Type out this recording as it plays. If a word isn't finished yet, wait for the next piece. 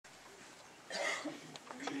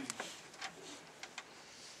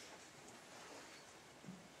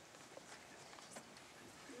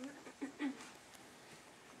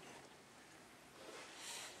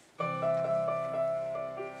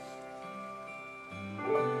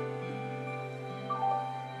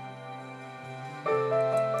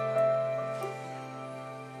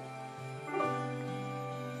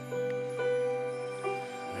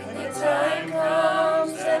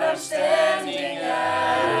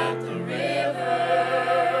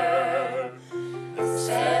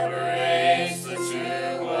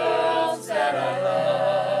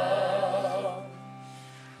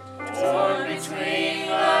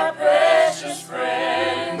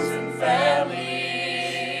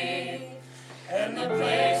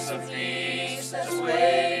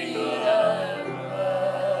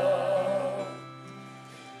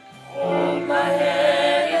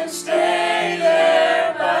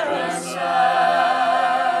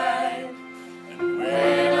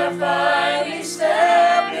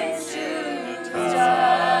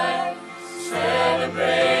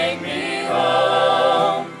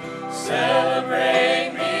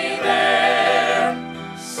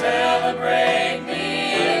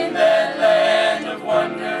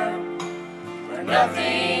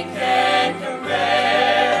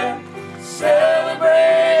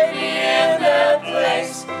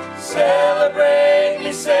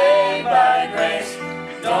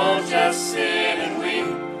just sit and weep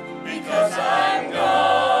because I'm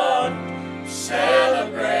gone.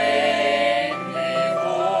 Celebrate me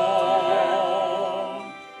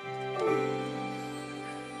home.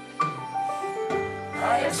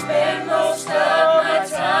 I have spent most of my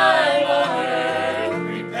time on earth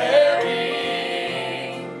preparing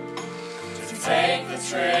to take the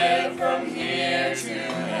trip from here to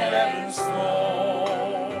heaven's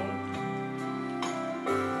throne.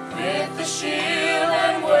 With the shield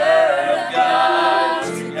and word of God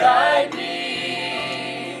to guide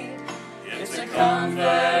me, it's a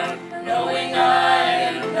comfort knowing I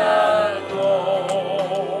am not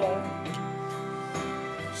alone.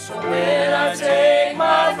 So when I take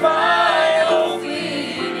my final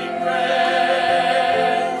fleeting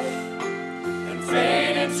breath and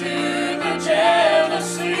fade into the gentle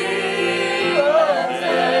sleep of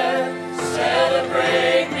death,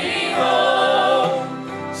 celebrate me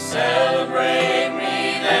home, celebrate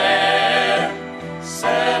me there,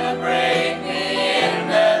 celebrate me in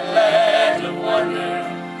that land of wonder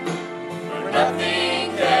where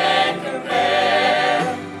nothing can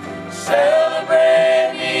compare.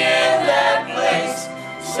 Celebrate me in that place,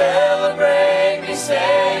 celebrate me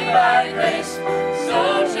saved by grace.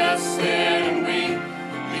 Don't just sit and weep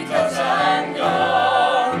because I'm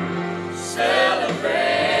gone.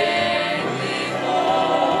 Celebrate me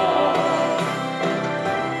home.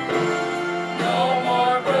 No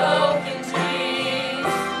more broken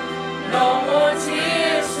dreams, no more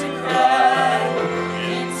tears to cry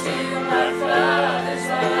into my Father's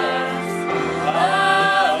arms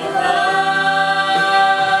of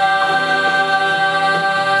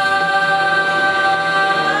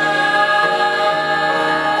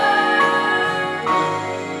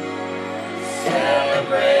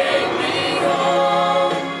Celebrate me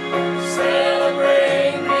home,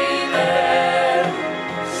 celebrate me there,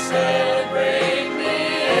 celebrate me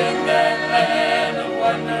in that land of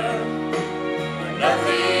wonder where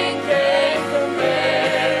nothing can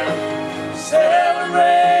compare.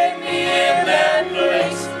 Celebrate me in that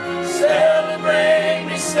place, celebrate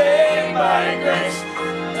me saved by grace.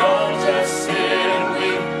 Don't just sit and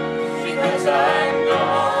weep because I